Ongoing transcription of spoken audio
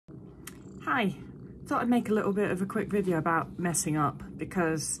Hi, thought I'd make a little bit of a quick video about messing up,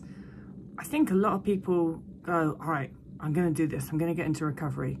 because I think a lot of people go, all right, I'm going to do this, I'm going to get into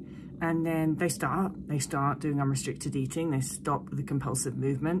recovery, and then they start doing unrestricted eating, they stop the compulsive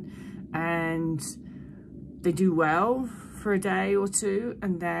movement, and they do well for a day or two,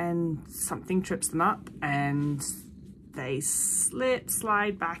 and then something trips them up and they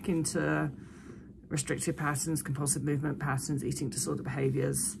slide back into restrictive patterns, compulsive movement patterns, eating disorder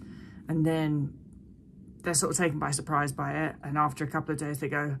behaviors, and then they're sort of taken by surprise by it, and after a couple of days they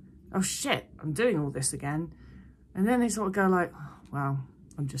go, oh shit, I'm doing all this again. And then they sort of go like, oh, well,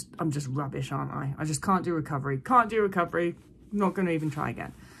 I'm just rubbish, aren't I? I just can't do recovery, not going to even try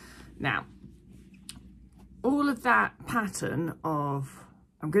again. Now, all of that pattern of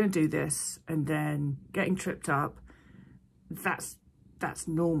I'm going to do this and then getting tripped up, that's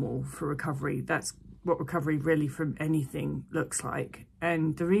normal for recovery. That's what recovery really from anything looks like.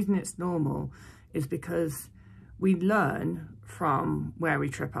 And the reason it's normal is because we learn from where we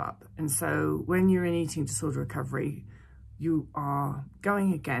trip up. And so when you're in eating disorder recovery, you are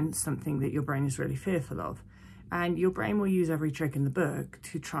going against something that your brain is really fearful of. And your brain will use every trick in the book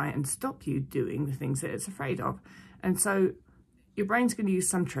to try and stop you doing the things that it's afraid of. And so your brain's going to use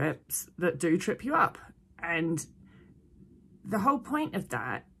some trips that do trip you up. And the whole point of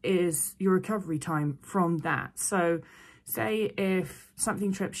that is your recovery time from that. So say if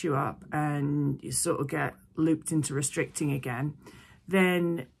something trips you up and you sort of get looped into restricting again,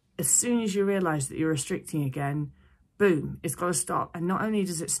 then as soon as you realize that you're restricting again, boom, it's got to stop. And not only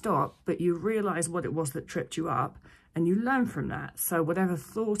does it stop, but you realize what it was that tripped you up and you learn from that. So whatever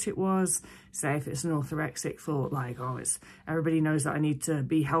thought it was, say if it's an orthorexic thought, like, oh, everybody knows that I need to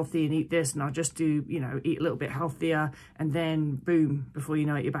be healthy and eat this, and I'll just do, eat a little bit healthier, and then boom, before you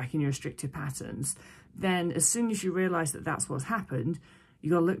know it, you're back in your restrictive patterns. Then as soon as you realize that that's what's happened, you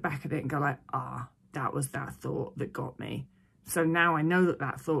got to look back at it and go like, that was that thought that got me. So now I know that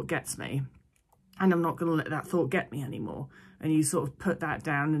that thought gets me, and I'm not going to let that thought get me anymore. And you sort of put that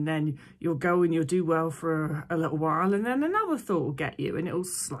down, and then you'll go and you'll do well for a little while, and then another thought will get you and it'll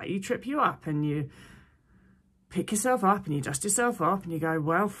slightly trip you up, and you pick yourself up and you dust yourself up and you go,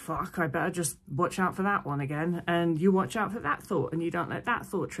 well, fuck, I better just watch out for that one again. And you watch out for that thought and you don't let that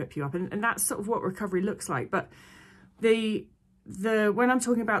thought trip you up. And that's sort of what recovery looks like. But when I'm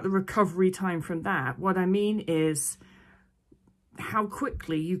talking about the recovery time from that, what I mean is how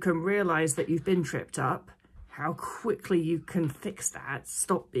quickly you can realize that you've been tripped up, how quickly you can fix that,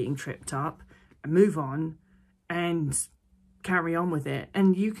 stop being tripped up, and move on and carry on with it.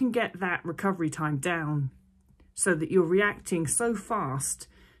 And you can get that recovery time down so that you're reacting so fast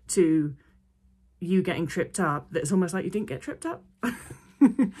to you getting tripped up that it's almost like you didn't get tripped up.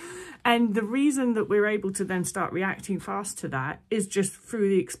 And the reason that we're able to then start reacting fast to that is just through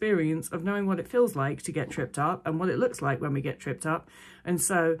the experience of knowing what it feels like to get tripped up and what it looks like when we get tripped up. And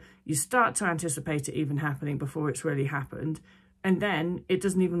so you start to anticipate it even happening before it's really happened. And then it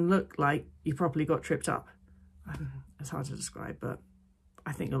doesn't even look like you properly got tripped up. It's hard to describe, but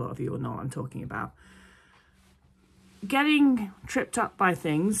I think a lot of you will know what I'm talking about. Getting tripped up by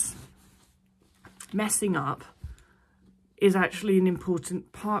things, messing up, is actually an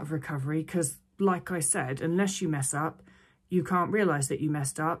important part of recovery, because like I said, unless you mess up, you can't realize that you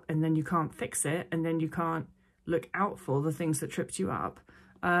messed up, and then you can't fix it, and then you can't look out for the things that tripped you up.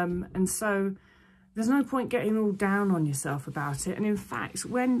 And so there's no point getting all down on yourself about it. And in fact,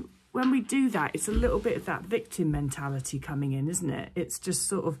 when we do that, it's a little bit of that victim mentality coming in, isn't it? It's just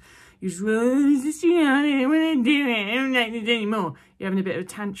sort of, I don't want to do it, I don't like this anymore. You're having a bit of a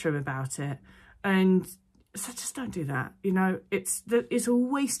tantrum about it. And so just don't do that. It's a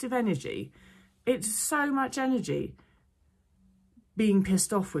waste of energy. It's so much energy being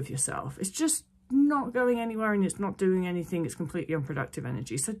pissed off with yourself. It's just not going anywhere, and it's not doing anything. It's completely unproductive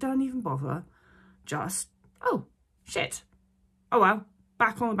energy. So don't even bother. Just, oh, shit. Oh, well,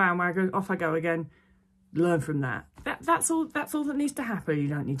 back on the bandwagon. Off I go again. Learn from that. That's all that needs to happen. You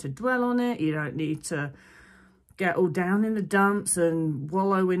don't need to dwell on it. You don't need to get all down in the dumps and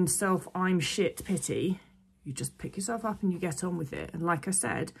wallow in I'm shit pity. You just pick yourself up and you get on with it. And like I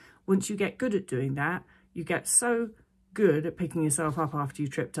said, once you get good at doing that, you get so good at picking yourself up after you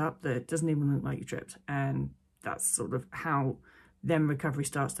tripped up that it doesn't even look like you tripped. And that's sort of how then recovery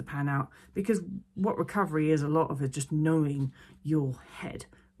starts to pan out. Because what recovery is, a lot of it, just knowing your head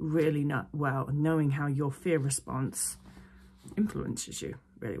really well, and knowing how your fear response influences you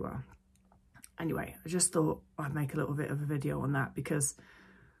really well. Anyway, I just thought I'd make a little bit of a video on that, because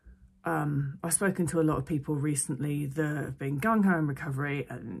I've spoken to a lot of people recently that have been gung-ho in recovery,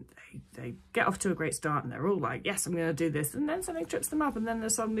 and they get off to a great start and they're all like, yes, I'm going to do this. And then something trips them up and then they're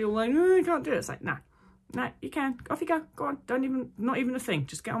suddenly all like, oh, I can't do it. It's like, nah, you can. Off you go. Go on. Not even a thing.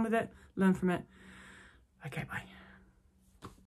 Just get on with it. Learn from it. Okay, bye.